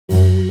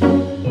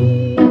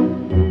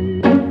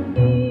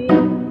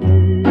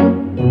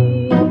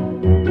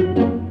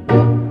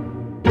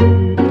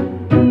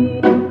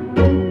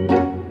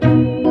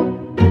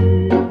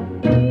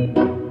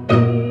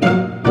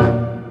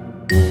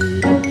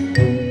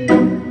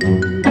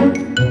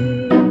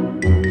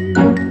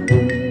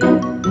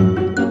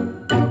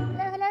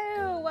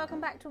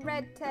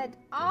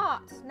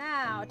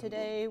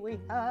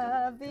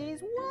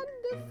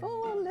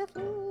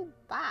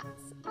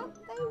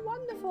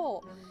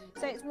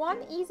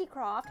one easy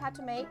craft, how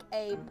to make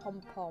a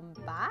pom-pom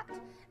bat,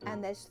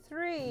 and there's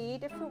 3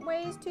 different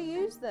ways to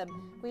use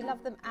them. We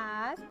love them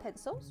as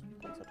pencils,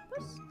 pencil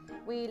toppers.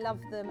 We love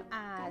them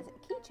as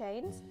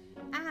keychains,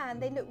 and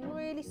they look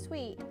really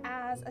sweet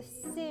as a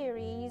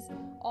series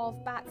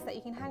of bats that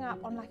you can hang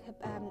up on like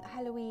a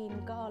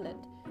Halloween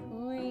garland.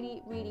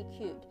 Really, really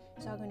cute.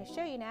 So I'm going to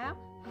show you now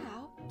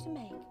how to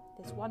make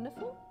this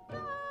wonderful bat.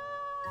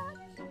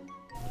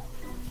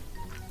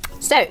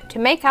 So to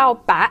make our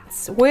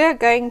bats, we're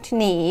going to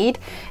need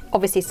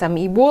obviously some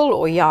wool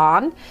or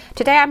yarn.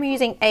 Today I'm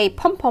using a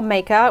pom-pom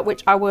maker,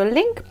 which I will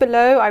link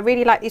below. I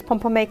really like these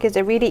pom-pom makers,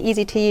 they're really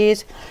easy to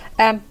use.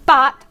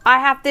 But I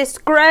have this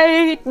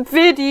great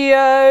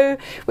video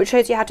which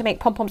shows you how to make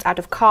pom-poms out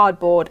of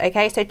cardboard.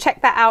 Okay, so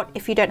check that out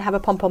if you don't have a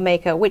pom-pom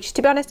maker, which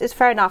to be honest is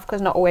fair enough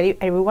because not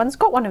everyone's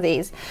got one of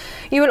these.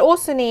 You will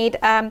also need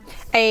a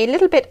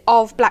little bit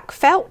of black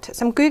felt,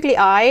 some googly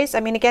eyes. I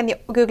mean, again, the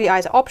googly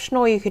eyes are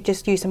optional. You could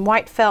just use some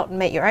white felt and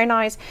make your own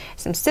eyes,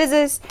 some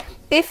scissors.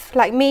 If,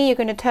 like me, you're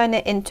going to turn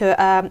it into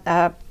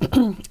a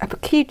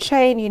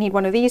keychain, you need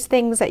one of these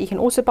things that you can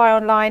also buy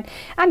online,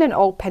 and an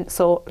old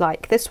pencil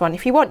like this one.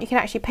 If you want, you can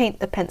actually paint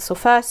the pencil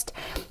first.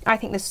 I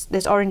think this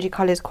orangey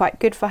colour is quite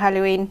good for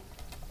Halloween.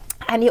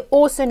 And you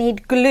also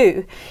need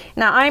glue.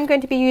 Now I'm going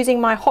to be using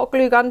my hot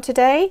glue gun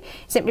today,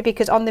 simply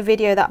because on the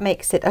video that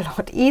makes it a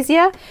lot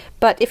easier.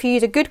 But if you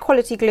use a good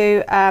quality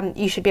glue,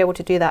 you should be able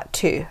to do that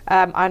too.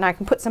 And I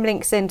can put some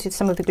links into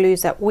some of the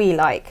glues that we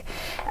like.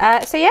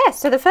 So yes,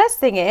 so the first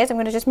thing is, I'm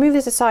going to just move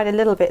this aside a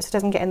little bit so it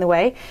doesn't get in the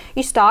way.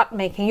 You start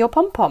making your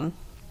pom-pom.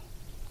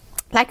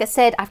 Like I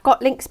said, I've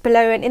got links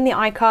below and in the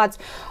iCards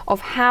of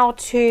how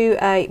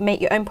to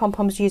make your own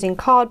pom-poms using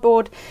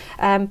cardboard.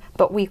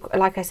 But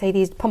like I say,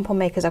 these pom-pom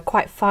makers are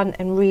quite fun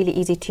and really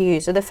easy to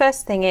use. So the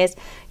first thing is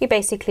you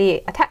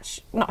basically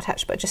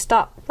but just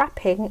start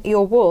wrapping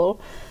your wool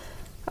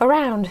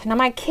around. Now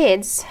my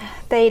kids,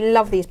 they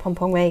love these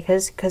pom-pom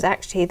makers because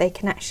actually they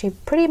can actually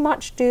pretty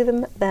much do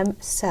them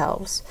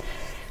themselves.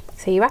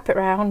 So you wrap it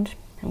around.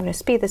 I'm going to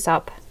speed this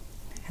up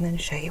and then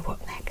show you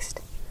what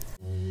next.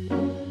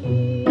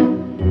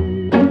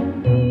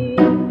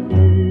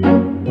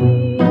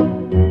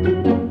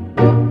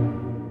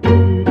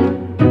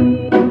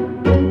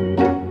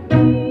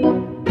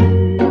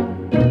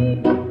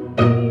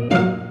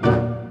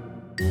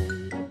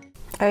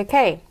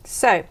 Okay,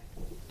 so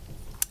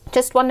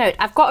just one note,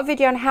 I've got a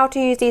video on how to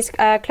use these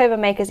clover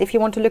makers if you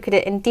want to look at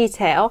it in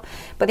detail,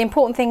 but the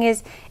important thing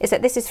is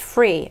that this is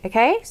free,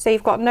 okay? So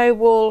you've got no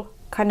wool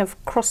kind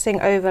of crossing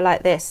over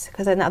like this,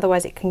 because then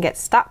otherwise it can get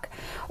stuck.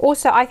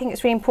 Also, I think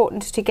it's really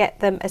important to get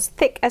them as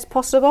thick as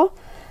possible.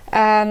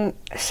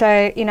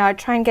 So, you know, I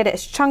try and get it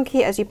as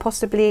chunky as you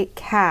possibly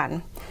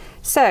can.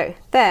 So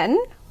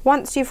then,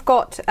 once you've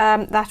got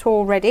that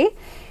all ready,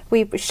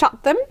 we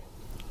shut them,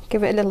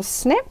 give it a little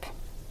snip.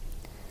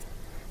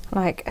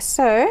 Like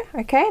so.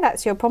 Okay,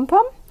 that's your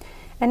pom-pom.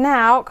 And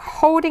now,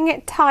 holding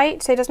it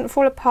tight so it doesn't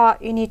fall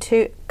apart, you need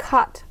to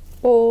cut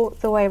all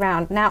the way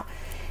around. Now,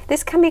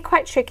 this can be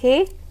quite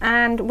tricky,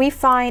 and we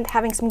find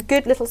having some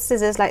good little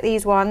scissors like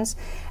these ones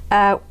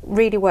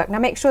really work. Now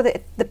make sure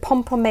that the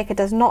pom-pom maker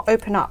does not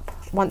open up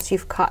once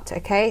you've cut,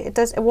 okay? It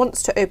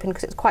wants to open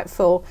because it's quite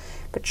full,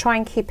 but try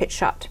and keep it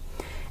shut.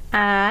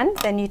 And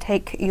then you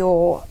take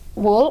your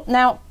wool.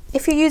 Now,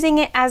 if you're using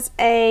it as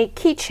a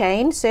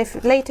keychain, so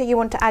if later you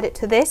want to add it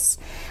to this,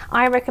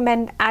 I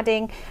recommend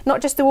adding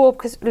not just the wool,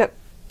 because look,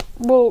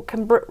 wool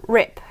can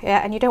rip,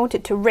 yeah, and you don't want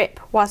it to rip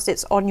whilst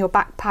it's on your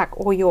backpack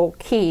or your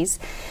keys.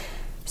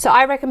 So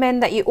I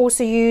recommend that you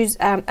also use,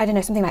 I don't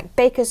know, something like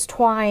baker's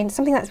twine,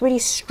 something that's really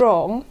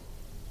strong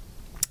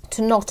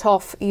to knot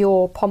off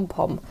your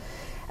pom-pom.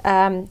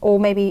 Or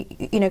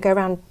maybe, you know, go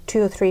around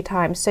 2 or 3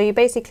 times. So you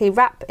basically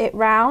wrap it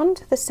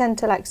round the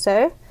center like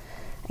so,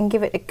 and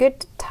give it a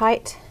good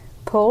tight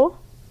pull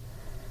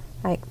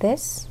like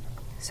this.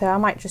 So I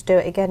might just do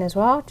it again as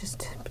well, just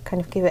to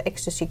kind of give it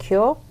extra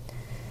secure.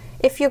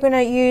 If you're going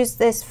to use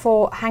this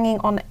for hanging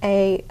on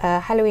a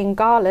Halloween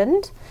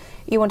garland,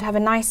 you want to have a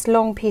nice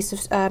long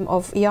piece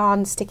of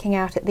yarn sticking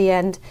out at the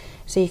end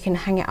so you can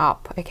hang it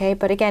up, okay?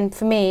 But again,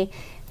 for me,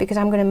 because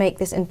I'm going to make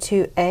this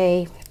into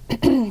a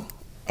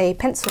a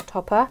pencil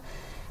topper,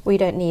 we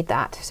don't need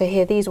that. So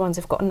here, these ones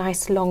have got a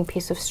nice long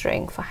piece of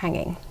string for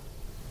hanging.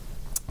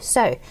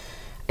 So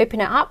open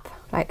it up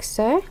like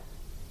so,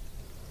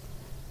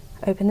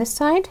 open this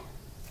side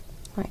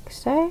like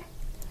so,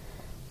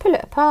 pull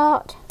it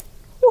apart.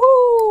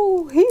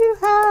 Woohoo! You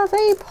have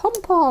a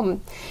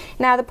pom-pom.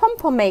 Now the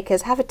pom-pom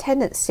makers have a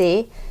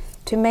tendency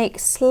to make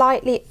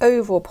slightly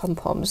oval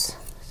pom-poms,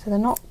 so they're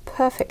not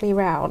perfectly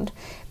round.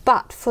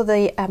 But for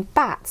the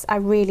bats, I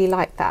really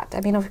like that.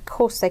 I mean, of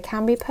course they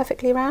can be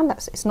perfectly round,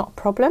 it's not a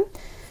problem.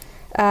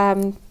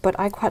 But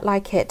I quite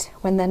like it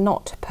when they're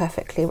not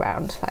perfectly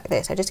round like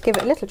this. I just give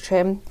it a little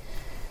trim.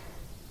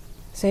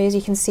 So as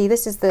you can see,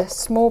 this is the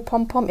small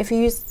pom-pom. If you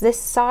use this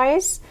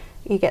size,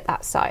 you get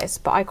that size,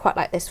 but I quite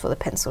like this for the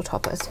pencil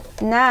toppers.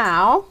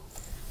 Now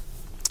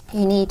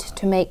you need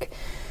to make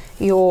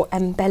your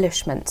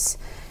embellishments.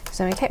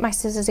 So I'm going to take my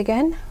scissors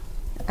again,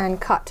 and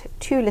cut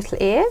 2 little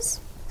ears.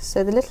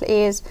 So the little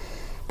ears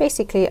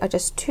basically are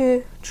just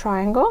 2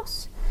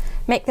 triangles.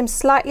 Make them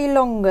slightly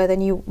longer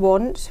than you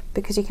want,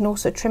 because you can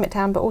also trim it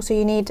down, but also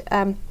you need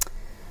a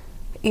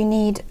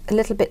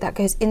little bit that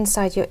goes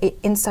inside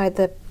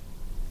the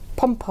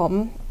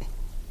pom-pom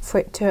for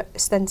it to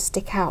then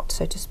stick out,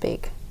 so to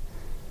speak.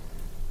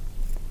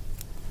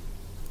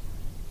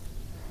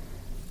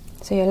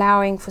 So you're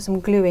allowing for some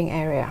gluing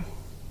area.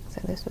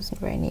 So this wasn't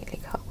very neatly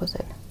cut, was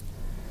it?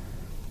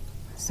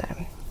 So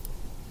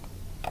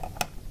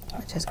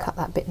I'll just cut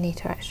that bit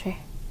neater actually.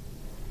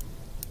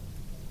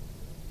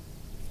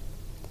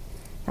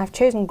 Now I've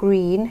chosen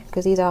green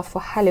because these are for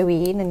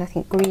Halloween, and I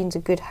think green's a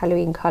good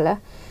Halloween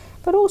colour,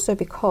 but also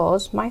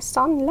because my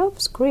son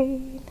loves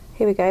green.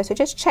 Here we go. So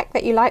just check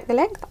that you like the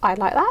length. I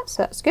like that,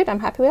 so that's good. I'm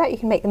happy with that. You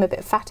can make them a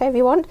bit fatter if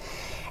you want.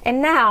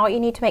 And now you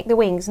need to make the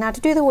wings. Now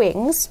to do the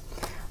wings,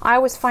 I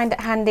always find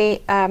it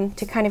handy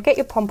to kind of get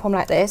your pom-pom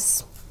like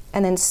this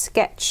and then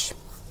sketch,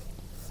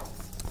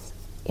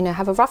 you know,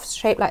 have a rough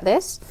shape like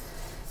this.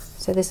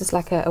 So this is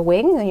like a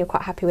wing, and you're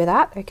quite happy with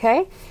that,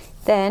 okay?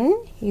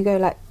 Then you go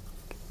like,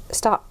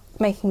 start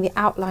making the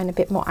outline a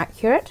bit more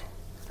accurate,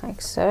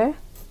 like so.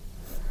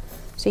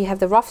 So you have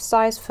the rough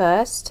size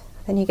first,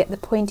 then you get the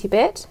pointy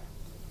bit,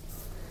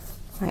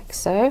 like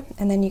so,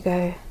 and then you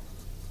go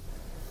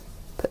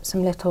put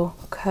some little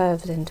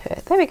curves into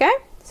it. There we go.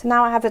 So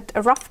now I have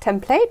a rough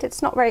template.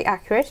 It's not very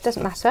accurate, it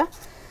doesn't matter,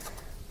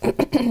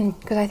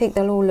 because I think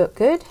they'll all look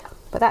good,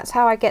 but that's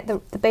how I get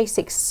the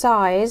basic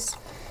size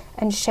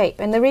and shape.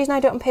 And the reason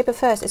I do it on paper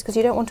first is because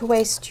you don't want to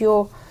waste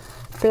your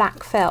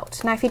black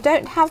felt. Now if you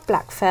don't have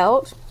black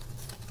felt,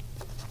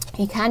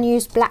 you can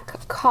use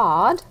black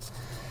card,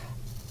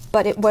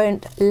 but it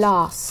won't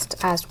last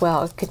as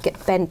well. It could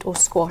get bent or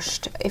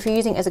squashed. If you're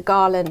using it as a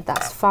garland,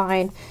 that's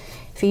fine.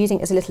 If you're using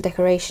it as a little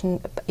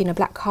decoration, you know,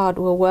 black card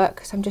will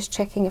work. So I'm just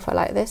checking if I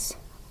like this.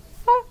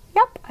 Oh,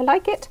 yep, I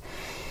like it.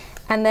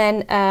 And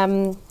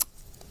then,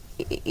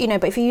 you know,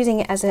 but if you're using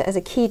it as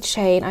a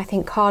keychain, I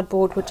think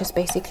cardboard would just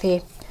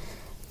basically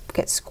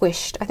get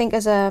squished. I think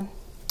as a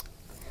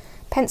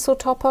pencil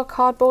topper,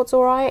 cardboard's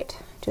all right.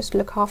 Just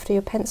look after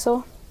your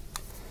pencil.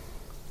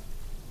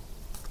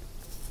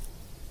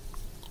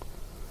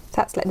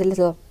 That's like the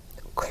little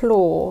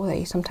claw that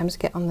you sometimes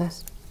get on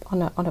this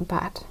on a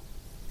bat.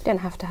 You don't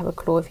have to have a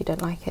claw if you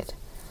don't like it.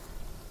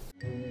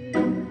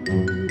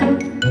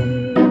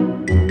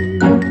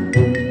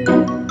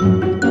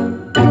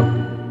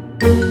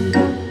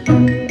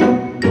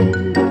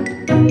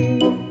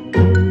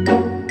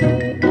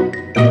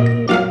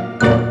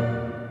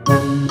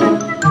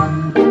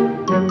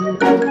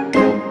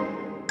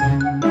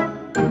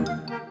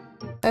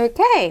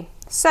 Okay,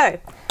 so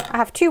I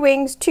have 2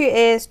 wings, 2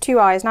 ears, 2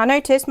 eyes. Now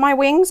notice my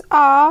wings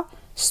are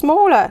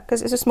smaller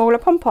because it's a smaller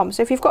pom-pom.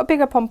 So if you've got a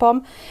bigger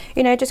pom-pom,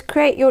 you know, just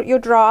create your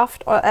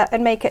draft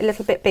and make it a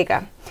little bit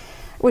bigger,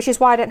 which is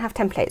why I don't have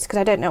templates, because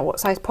I don't know what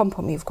size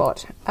pom-pom you've got.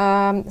 So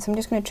I'm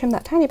just going to trim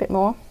that tiny bit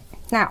more.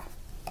 Now,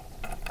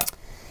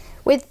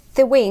 with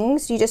the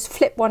wings, you just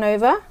flip one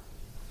over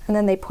and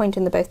then they point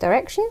in both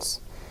directions.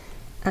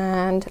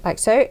 And like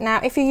so. Now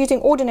if you're using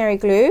ordinary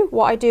glue,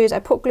 what I do is I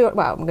put glue on,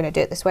 well, I'm going to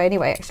do it this way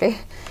anyway actually.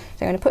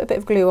 So I'm going to put a bit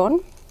of glue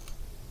on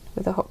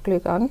with a hot glue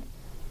gun.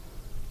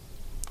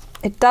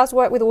 It does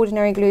work with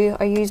ordinary glue.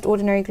 I used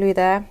ordinary glue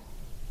there.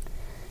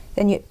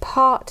 Then you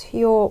part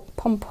your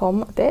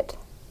pom-pom a bit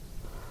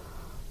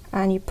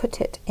and you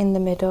put it in the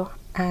middle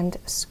and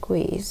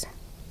squeeze.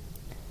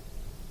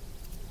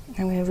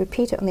 I'm going to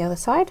repeat it on the other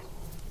side.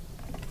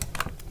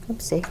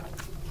 Oopsie.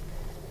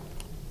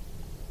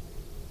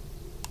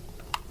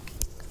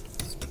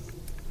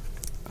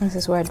 This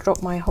is where I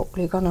drop my hot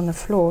glue gun on the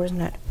floor,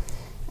 isn't it?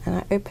 And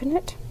I open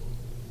it,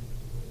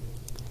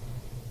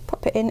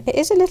 pop it in. It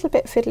is a little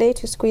bit fiddly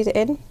to squeeze it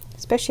in,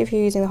 especially if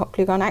you're using the hot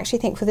glue gun. I actually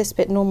think for this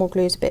bit, normal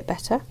glue is a bit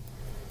better.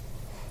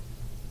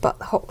 But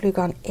the hot glue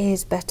gun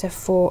is better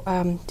for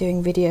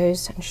doing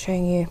videos and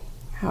showing you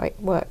how it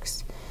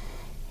works.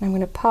 And I'm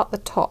going to part the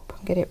top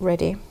and get it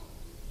ready.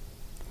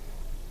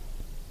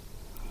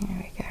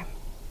 There we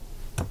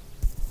go.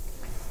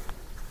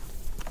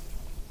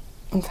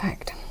 In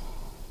fact,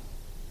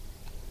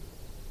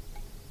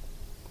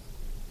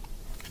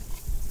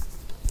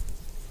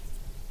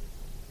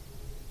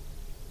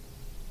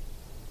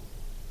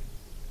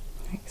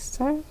 like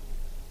so.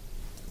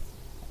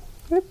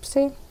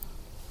 Oopsie.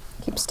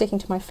 Keeps sticking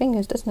to my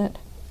fingers, doesn't it?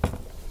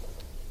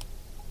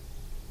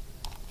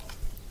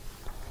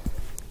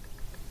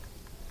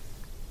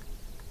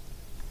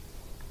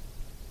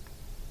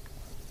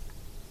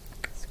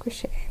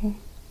 Squish it in.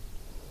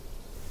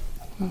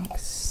 Like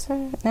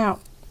so. Now,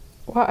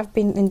 what I've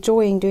been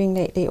enjoying doing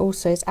lately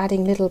also is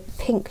adding little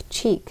pink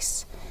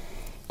cheeks.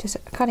 Just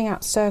cutting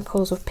out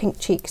circles of pink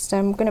cheeks. So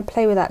I'm going to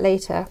play with that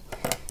later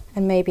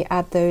and maybe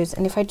add those.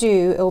 And if I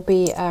do, it'll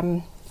be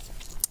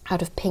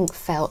out of pink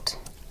felt.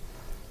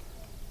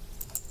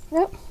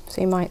 Yep,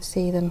 so you might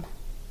see them.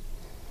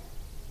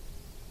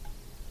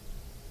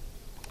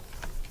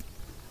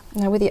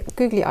 Now with the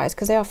googly eyes,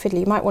 because they are fiddly,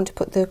 you might want to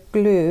put the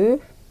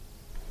glue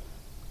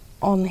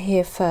on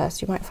here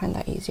first. You might find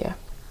that easier.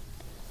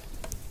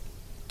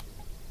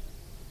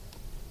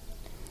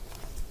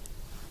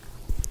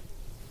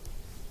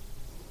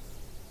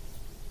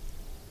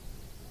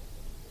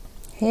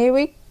 Here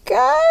we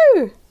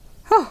go.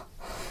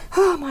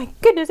 Oh my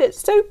goodness, it's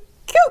so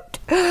cute.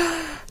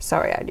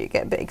 Sorry, I do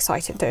get a bit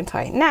excited, don't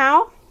I?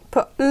 Now,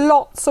 put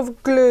lots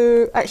of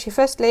glue. Actually,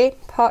 firstly,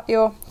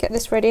 get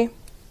this ready.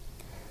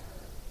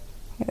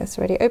 Get this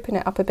ready, open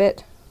it up a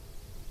bit.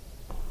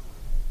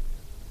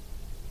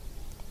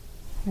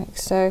 Like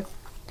so.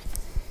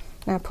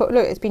 Now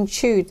look, it's been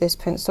chewed, this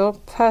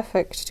pencil.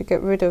 Perfect to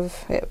get rid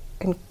of it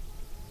and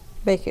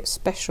make it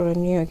special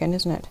and new again,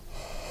 isn't it?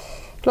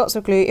 Lots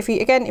of glue. If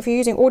you're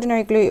using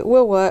ordinary glue, it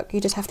will work.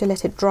 You just have to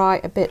let it dry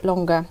a bit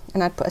longer.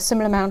 And I'd put a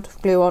similar amount of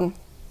glue on,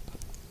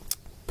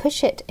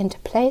 push it into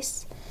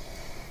place,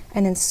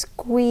 and then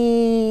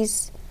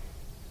squeeze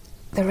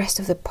the rest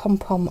of the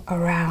pom-pom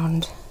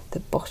around the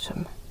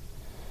bottom.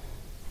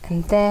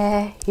 And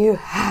there you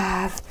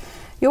have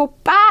your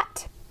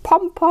bat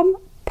pom-pom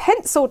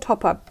pencil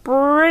topper.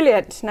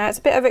 Brilliant. Now it's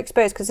a bit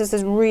overexposed because this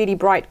is really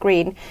bright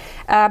green.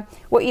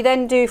 What you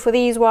then do for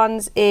these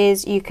ones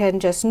is you can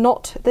just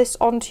knot this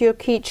onto your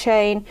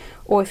keychain,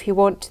 or if you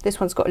want, this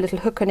one's got a little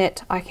hook on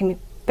it, I can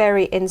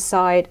bury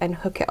inside and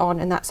hook it on,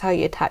 and that's how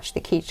you attach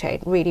the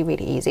keychain. Really,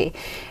 really easy.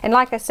 And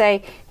like I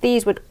say,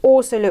 these would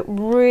also look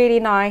really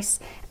nice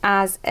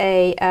as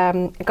a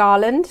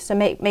garland, so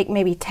make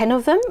maybe 10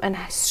 of them and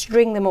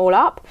string them all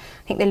up.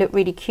 I think they look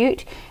really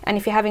cute. And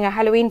if you're having a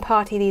Halloween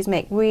party, these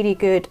make really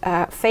good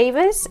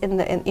favors in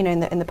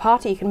the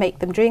party. You can make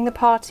them during the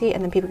party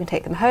and then people can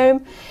take them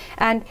home.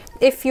 And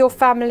if your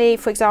family,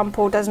 for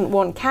example, doesn't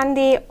want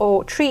candy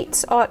or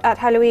treats at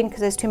Halloween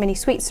because there's too many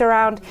sweets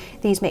around,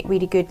 these make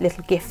really good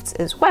little gifts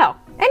as well.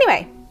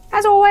 Anyway,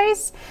 as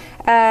always,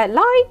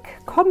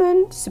 like,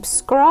 comment,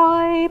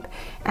 subscribe,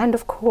 and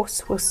of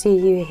course we'll see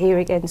you here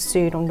again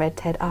soon on Red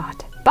Ted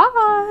Art.